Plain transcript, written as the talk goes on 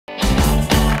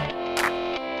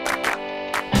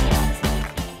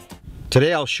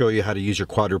Today I'll show you how to use your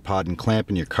quadrupod and clamp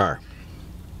in your car.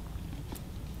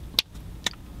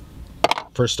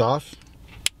 First off,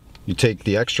 you take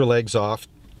the extra legs off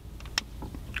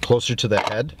closer to the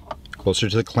head, closer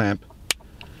to the clamp.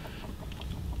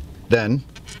 Then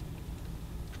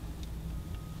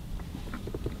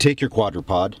take your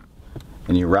quadrupod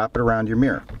and you wrap it around your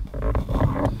mirror.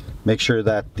 Make sure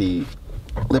that the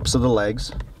lips of the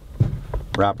legs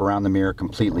wrap around the mirror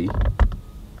completely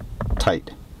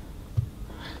tight.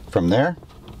 From there,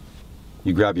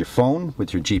 you grab your phone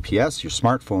with your GPS, your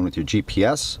smartphone with your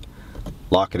GPS,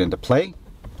 lock it into play,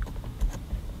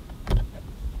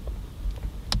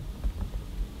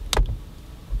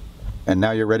 and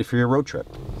now you're ready for your road trip.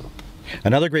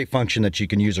 Another great function that you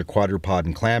can use your quadrupod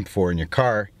and clamp for in your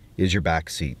car is your back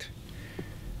seat.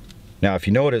 Now if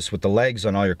you notice with the legs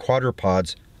on all your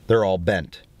quadrupods, they're all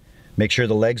bent. Make sure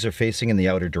the legs are facing in the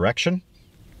outer direction.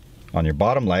 On your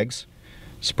bottom legs,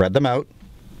 spread them out,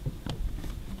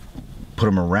 put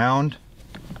them around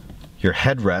your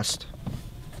headrest,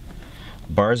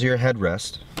 bars of your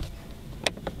headrest,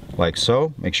 like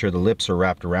so. Make sure the lips are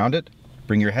wrapped around it.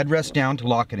 Bring your headrest down to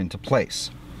lock it into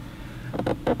place.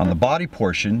 On the body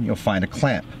portion, you'll find a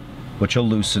clamp, which will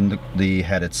loosen the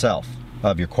head itself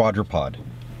of your quadrupod.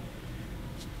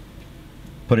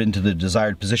 Put it into the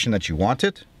desired position that you want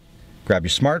it. Grab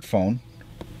your smartphone,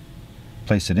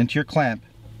 place it into your clamp,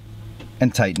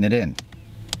 and tighten it in.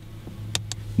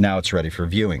 Now it's ready for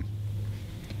viewing.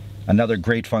 Another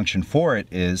great function for it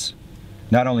is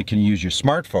not only can you use your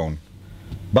smartphone,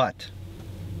 but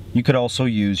you could also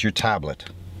use your tablet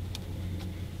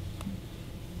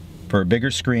for a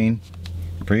bigger screen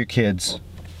for your kids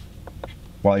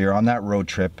while you're on that road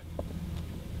trip.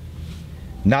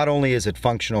 Not only is it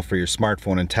functional for your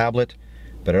smartphone and tablet,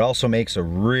 but it also makes a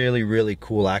really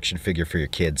cool action figure for your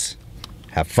kids.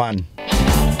 Have fun.